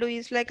what I'll do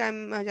is like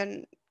I'm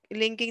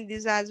linking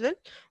this as well.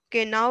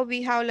 Okay, now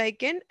we have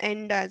like an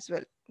end as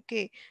well.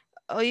 Okay,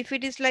 if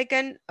it is like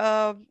an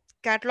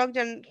catalog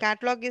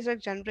is like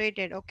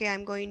generated, okay,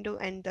 I'm going to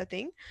end the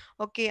thing.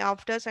 Okay,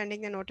 after sending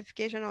the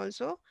notification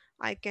also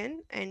I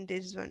can end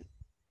this one,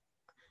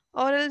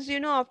 or else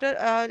after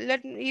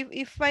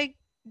if I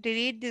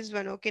delete this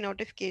one, okay,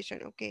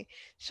 notification. Okay,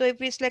 so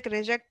if it's like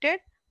rejected,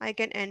 I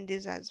can end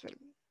this as well.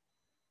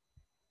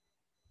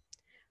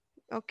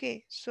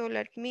 Okay, so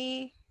let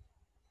me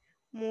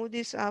move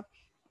this up.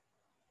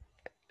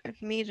 Let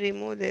me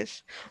remove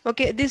this.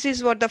 Okay, this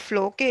is what the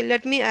flow. Okay,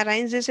 let me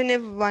arrange this in a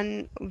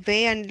one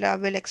way and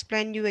will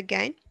explain you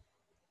again.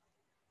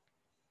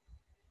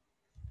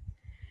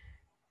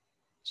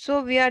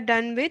 So we are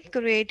done with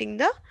creating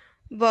the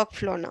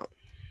workflow now.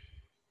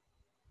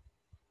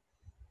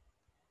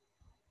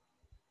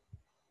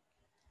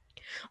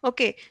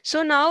 Okay,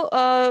 so now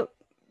let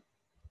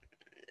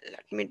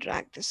me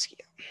drag this here.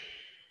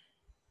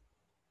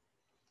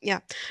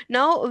 Yeah,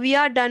 now we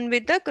are done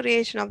with the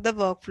creation of the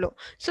workflow.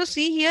 So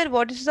see here,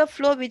 what is the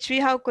flow which we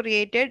have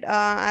created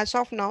as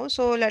of now.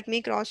 So let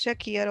me cross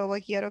check here over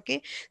here.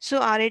 Okay, so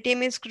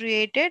RATM is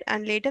created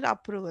and later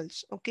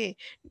approvals. Okay,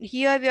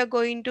 here we are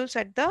going to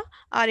set the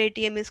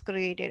RATM is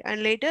created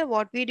and later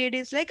what we did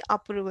is like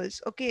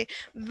approvals. Okay,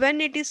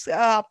 when it is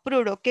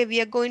approved, okay,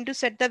 we are going to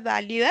set the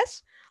value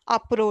as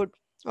approved.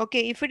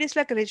 Okay, if it is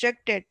like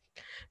rejected,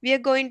 we are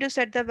going to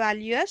set the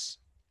value as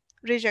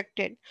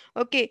rejected.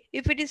 Okay,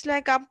 if it is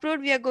like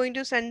approved, we are going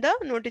to send the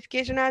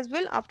notification as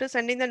well. After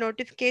sending the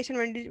notification,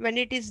 when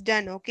it is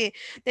done, okay,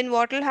 then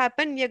what will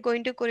happen, we are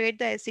going to create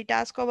the SC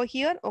task over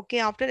here. Okay,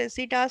 after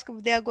SC task,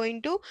 they are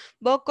going to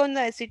work on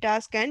the SC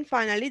task, and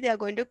finally they are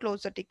going to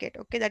close the ticket.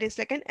 Okay, that is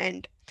like an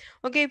end.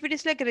 Okay, if it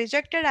is like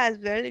rejected as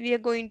well, we are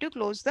going to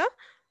close the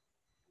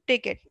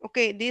take it.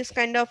 Okay, this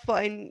kind of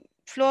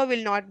flow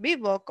will not be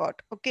work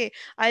out. Okay,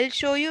 I'll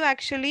show you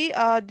actually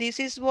this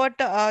is what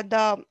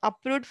the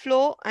approved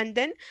flow and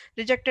then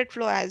rejected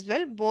flow as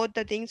well, both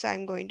the things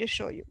I'm going to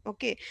show you.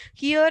 Okay,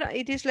 here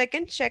it is like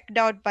an checked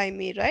out by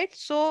me, right?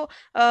 So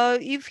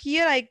if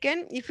here I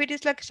can, if it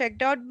is like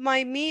checked out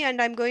by me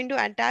and I'm going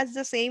to attach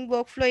the same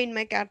workflow in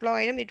my catalog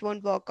item, it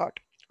won't work out.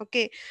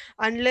 Okay,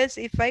 unless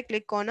if I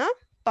click on a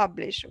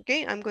publish.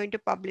 Okay, I'm going to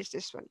publish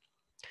this one.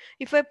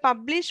 If I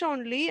publish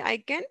only, I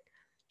can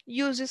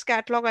use this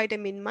catalog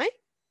item in my,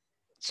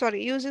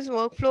 sorry, use this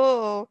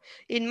workflow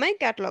in my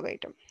catalog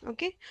item.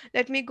 Okay,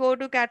 let me go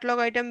to catalog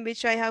item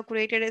which I have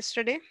created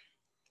yesterday.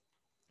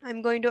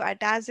 I'm going to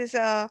attach this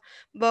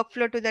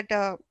workflow to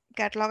that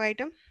catalog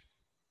item.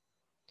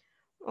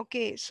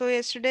 Okay, so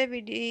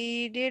yesterday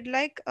did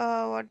like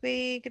what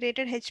we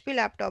created, HP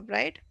laptop,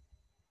 right?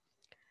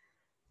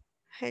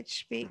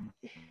 HP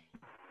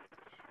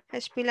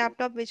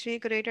laptop which we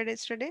created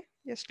yesterday.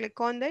 Just click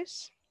on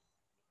this,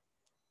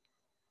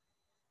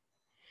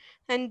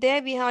 and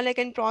there we have like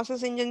in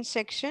process engine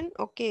section.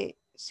 Okay,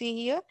 see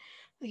here,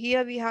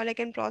 here we have like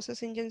in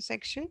process engine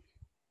section.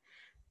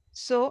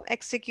 So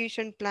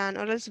execution plan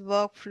or else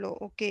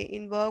workflow. Okay,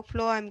 in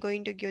workflow, I'm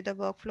going to give the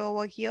workflow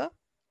over here.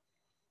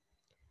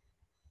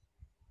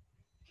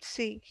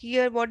 See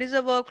here, what is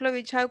the workflow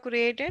which I have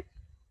created?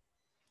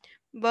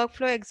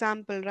 Workflow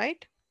example,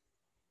 right?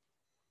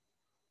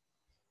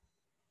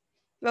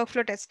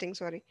 Workflow testing,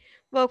 sorry.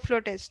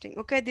 Workflow testing.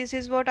 Okay, this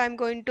is what I'm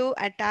going to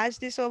attach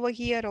this over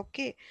here.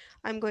 Okay,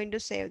 I'm going to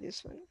save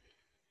this one.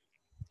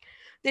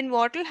 Then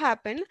what will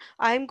happen?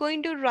 I'm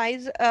going to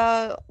raise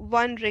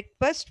one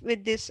request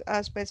with this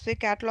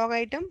specific catalog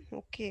item.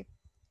 Okay,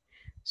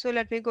 so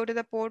let me go to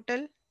the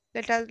portal.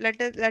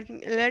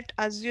 Let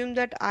assume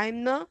that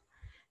I'm the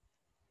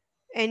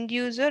end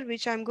user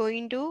which I'm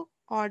going to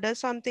order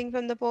something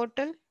from the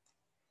portal.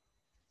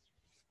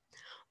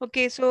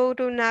 Okay, so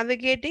to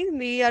navigating,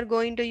 we are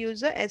going to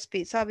use the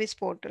SP service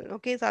portal.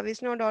 Okay,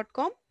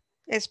 servicenow.com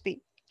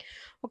SP.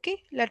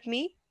 Okay, let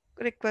me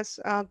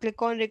request,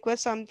 click on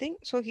request something.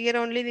 So here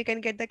only we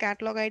can get the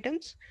catalog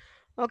items.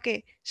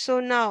 Okay, so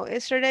now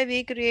yesterday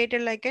we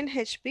created like an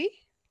HP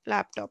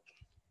laptop.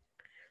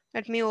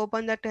 Let me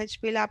open that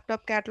HP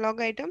laptop catalog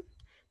item.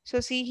 So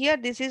see here,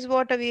 this is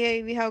what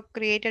we have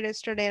created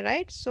yesterday,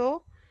 right?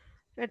 So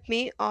let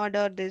me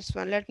order this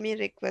one. Let me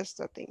request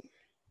the thing.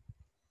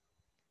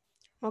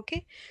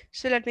 Okay,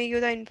 so let me give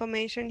the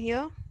information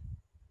here.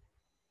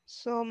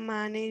 So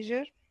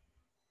manager,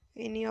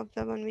 any of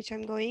the one which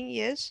I'm going,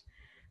 yes,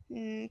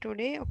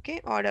 today. Okay,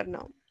 order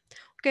now.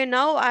 Okay,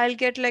 now I'll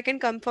get like a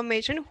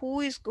confirmation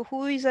who is a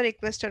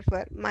requester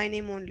for my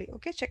name only.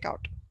 Okay, check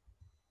out.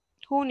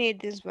 Who need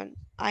this one?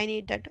 I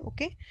need that.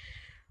 Okay,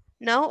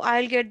 now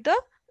I'll get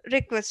the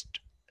request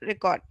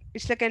record.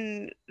 It's like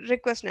a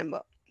request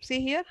number.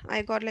 See here,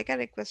 I got like a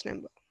request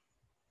number.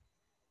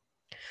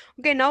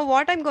 Okay, now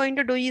what I'm going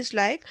to do is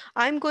like,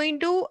 I'm going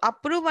to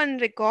approve one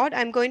record,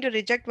 I'm going to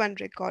reject one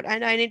record,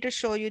 and I need to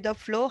show you the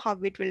flow, how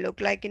it will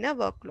look like in a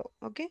workflow.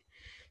 Okay,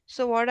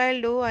 so what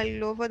I'll do, I'll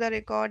go for the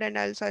record and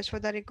I'll search for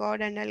the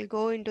record and I'll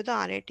go into the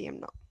RATM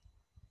now.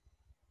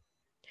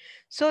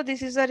 So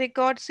this is a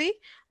record. See,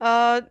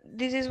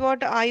 this is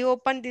what I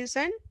opened this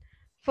and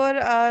for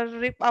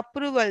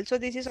approval. So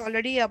this is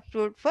already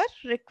approved for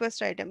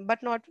request item,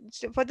 but not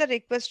for the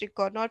request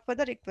record, not for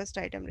the request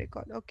item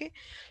record. Okay,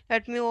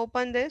 let me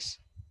open this.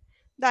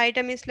 The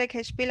item is like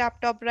HP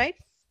laptop, right?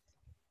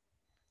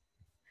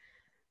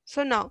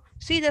 So now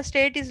see the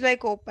state is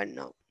like open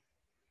now.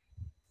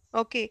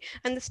 Okay,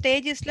 and the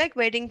stage is like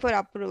waiting for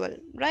approval,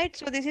 right?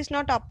 So this is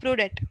not approved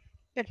yet.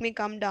 Let me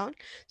come down.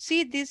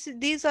 See,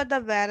 these are the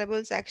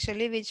variables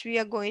actually which we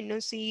are going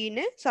to see in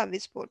a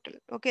service portal.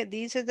 Okay,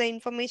 these are the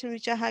information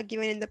which I have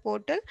given in the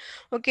portal.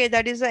 Okay,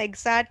 that is the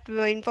exact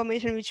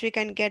information which we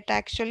can get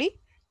actually.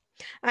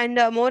 And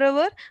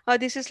moreover,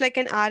 this is like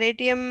an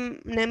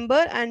RATM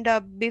number, and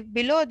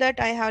below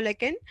that I have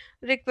like an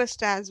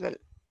request as well.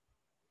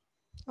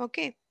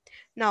 Okay,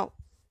 now,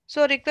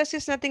 so request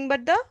is nothing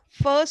but the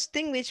first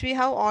thing which we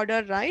have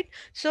ordered, right?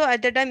 So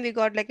at the time we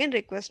got like a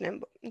request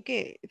number.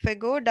 Okay, if I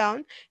go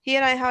down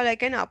here, I have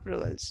like an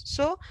approvals.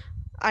 So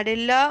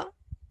Adela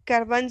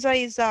Carvanza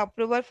is the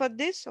approver for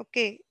this.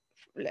 Okay,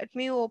 let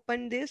me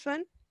open this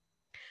one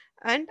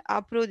and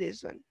approve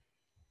this one.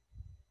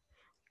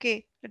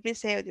 Okay, let me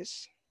save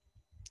this.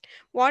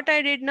 What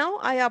I did now,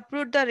 I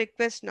approved the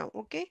request now.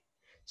 Okay,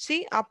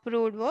 see,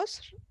 approved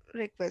was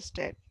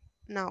requested.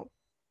 Now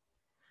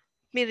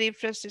let me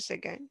refresh this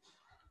again.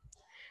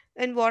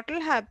 And what will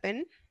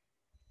happen?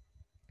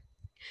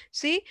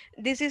 See,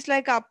 this is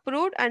like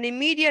approved, and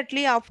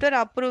immediately after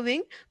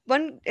approving,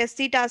 one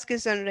SC task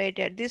is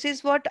generated. This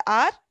is what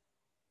R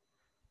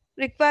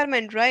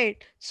requirement,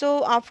 right?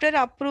 So after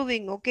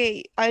approving,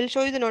 okay, I'll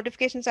show you the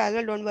notifications as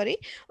well, don't worry.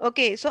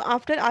 Okay, so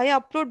after I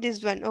upload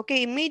this one,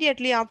 okay,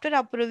 immediately after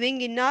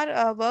approving in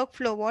our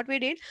workflow, what we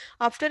did,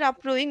 after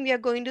approving we are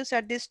going to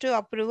set this to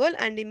approval,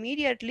 and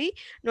immediately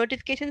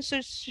notifications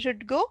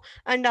should go,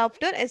 and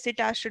after SC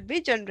task should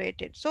be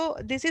generated. So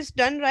this is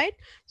done, right?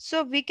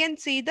 So we can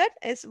see that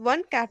as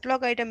one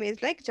catalog item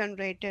is like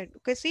generated.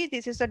 Okay, see,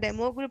 this is the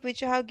demo group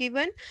which I have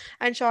given,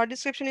 and short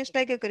description is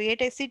like a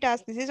create SC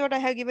task. This is what I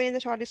have given in the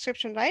short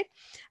description, right?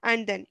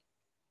 And then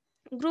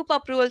group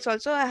approvals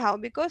also I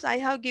have, because I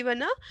have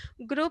given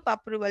a group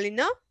approval in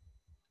a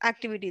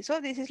activity. So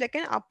this is like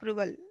an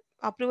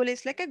approval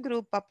is like a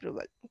group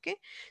approval. Okay,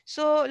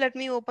 so let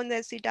me open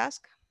the SC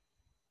task.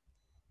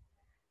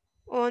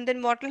 Oh, and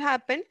then what will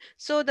happen,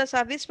 so the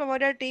service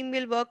provider team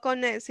will work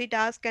on the SC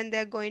task, and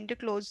they're going to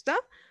close the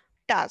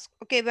task.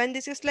 Okay, when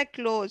this is like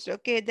closed,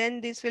 okay,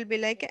 then this will be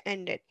like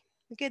ended.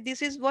 Okay,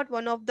 this is what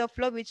one of the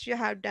flow which you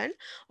have done.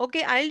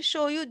 Okay, I'll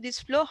show you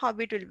this flow how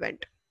it will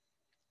went.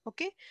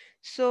 Okay,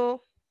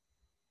 so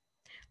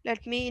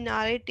let me in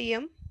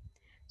RATM.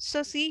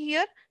 So see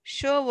here,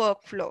 show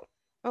workflow.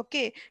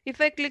 Okay, if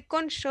I click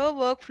on show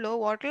workflow,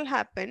 what will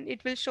happen,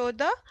 it will show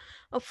the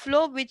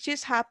flow which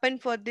is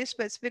happened for this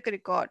specific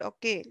record.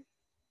 Okay,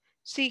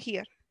 see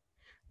here,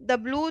 the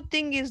blue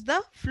thing is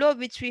the flow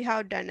which we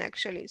have done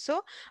actually.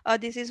 So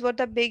this is what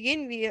the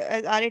begin, we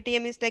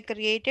RATM is like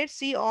created.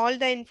 See all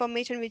the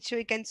information which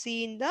we can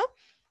see in the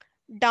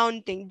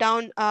down thing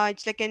down,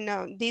 it's like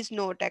in this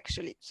note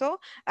actually. So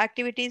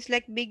activity is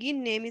like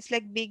begin, name is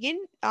like begin,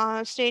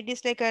 state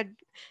is like a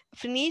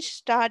finish,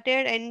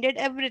 started, ended,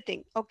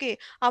 everything. Okay,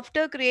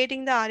 after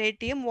creating the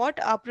RATM, what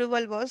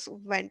approval was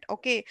went.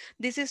 Okay,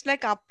 this is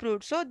like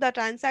approved, so the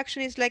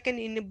transaction is like an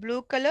in a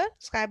blue color,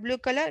 sky blue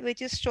color,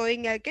 which is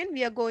showing again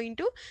we are going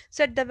to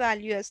set the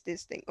value as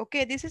this thing.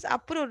 Okay, this is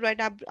approved, right?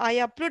 I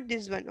approved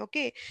this one.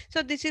 Okay,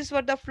 so this is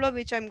what the flow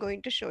which I'm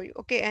going to show you.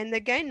 Okay, and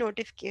again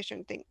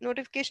notification thing,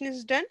 notification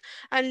is done,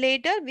 and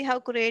later we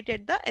have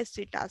created the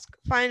SC task.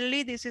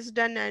 Finally this is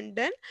done, and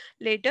then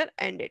later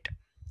end it.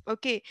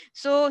 Okay,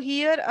 so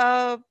here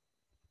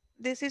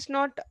this is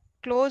not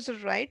closed,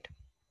 right?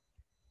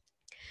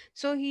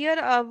 So here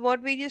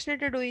what we just need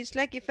to do is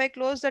like, if I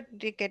close the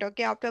ticket,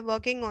 okay, after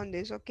working on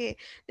this, okay,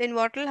 then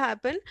what will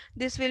happen,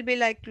 this will be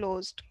like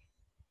closed.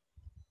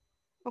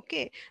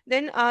 Okay,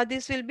 then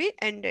this will be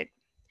ended.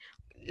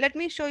 Let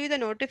me show you the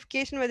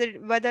notification,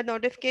 whether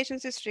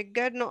notifications is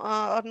triggered, no,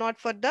 or not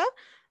for the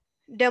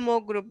demo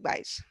group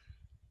guys.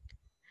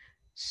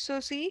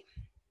 So see,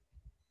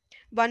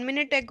 1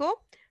 minute ago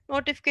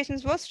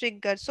notifications was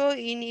triggered, so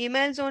in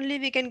emails only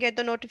we can get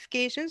the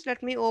notifications.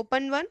 Let me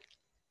open one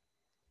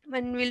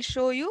and we'll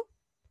show you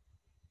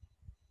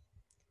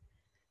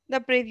the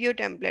preview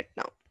template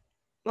now.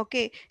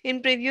 Okay,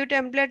 in preview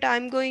template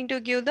I'm going to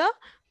give the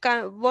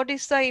what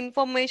is the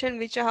information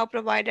which I have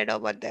provided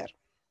over there.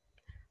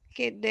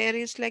 Okay, there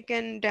is like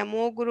an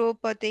demo group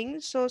thing,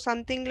 so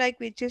something like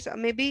which is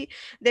maybe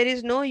there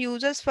is no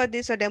users for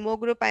this demo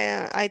group,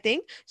 I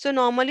think. So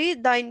normally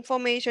the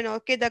information,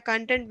 okay, the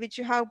content which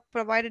you have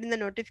provided in the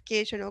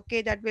notification,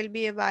 okay, that will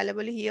be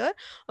available here.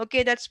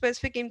 Okay, that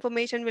specific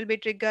information will be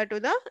triggered to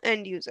the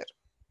end user.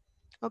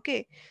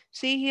 Okay,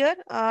 see here,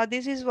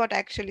 this is what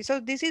actually,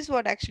 so this is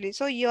what actually,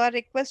 so your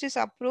request is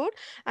approved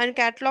and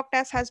catalog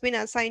task has been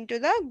assigned to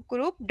the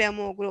group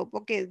demo group.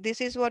 Okay,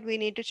 this is what we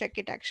need to check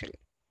it actually.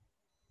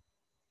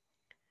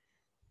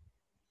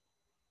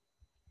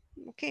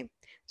 Okay,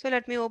 so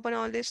let me open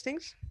all these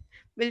things.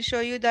 We'll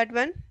show you that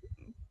one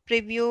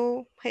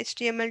preview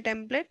HTML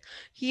template.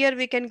 Here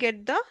we can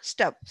get the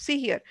stuff. See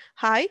here,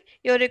 hi,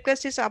 your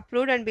request is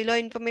approved, and below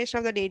information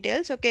of the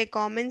details. Okay,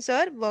 comments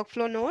are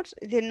workflow notes.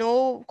 There are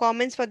no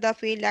comments for the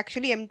field,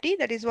 actually empty.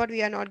 That is what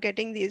we are not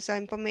getting this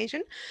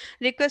information.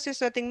 Request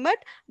is nothing but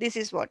this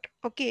is what.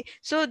 Okay,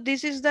 so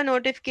this is the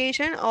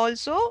notification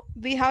also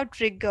we have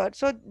triggered.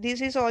 So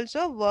this is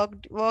also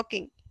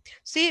working.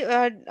 See,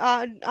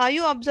 are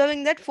you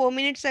observing that 4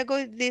 minutes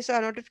ago this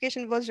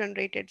notification was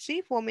generated?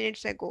 See, 4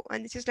 minutes ago,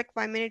 and this is like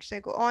 5 minutes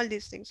ago. All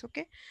these things.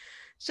 Okay.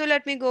 So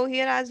let me go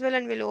here as well,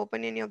 and we'll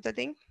open any of the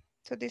thing.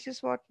 So this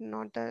is what,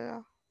 not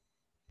the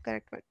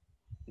correct one.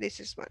 This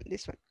is one.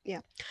 This one.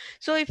 Yeah.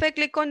 So if I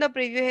click on the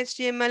preview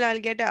HTML,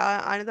 I'll get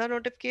another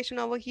notification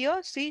over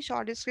here. See,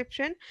 short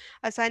description,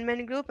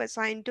 assignment group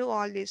assigned to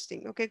all these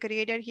things. Okay,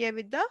 created here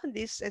with the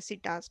this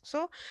SC task.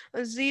 So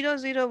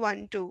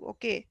 0012.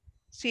 Okay.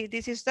 See,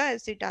 this is the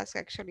SC task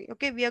actually.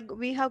 Okay,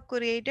 we have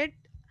created,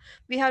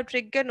 we have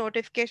triggered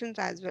notifications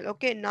as well.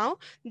 Okay, now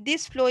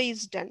this flow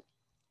is done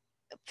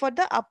for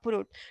the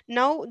approved.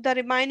 Now the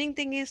remaining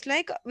thing is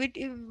like,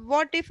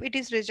 what if it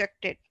is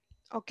rejected?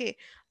 Okay,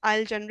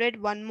 I'll generate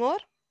one more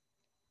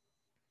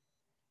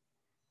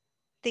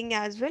thing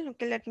as well.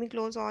 Okay, let me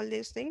close all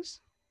these things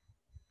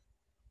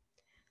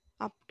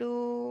up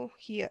to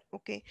here.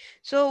 Okay,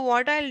 so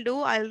what I'll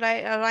do, I'll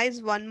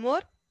raise one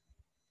more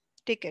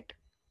ticket,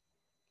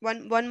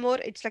 one more,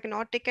 it's like an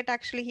odd ticket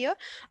actually here.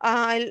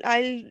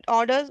 I'll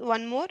order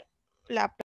one more laptop.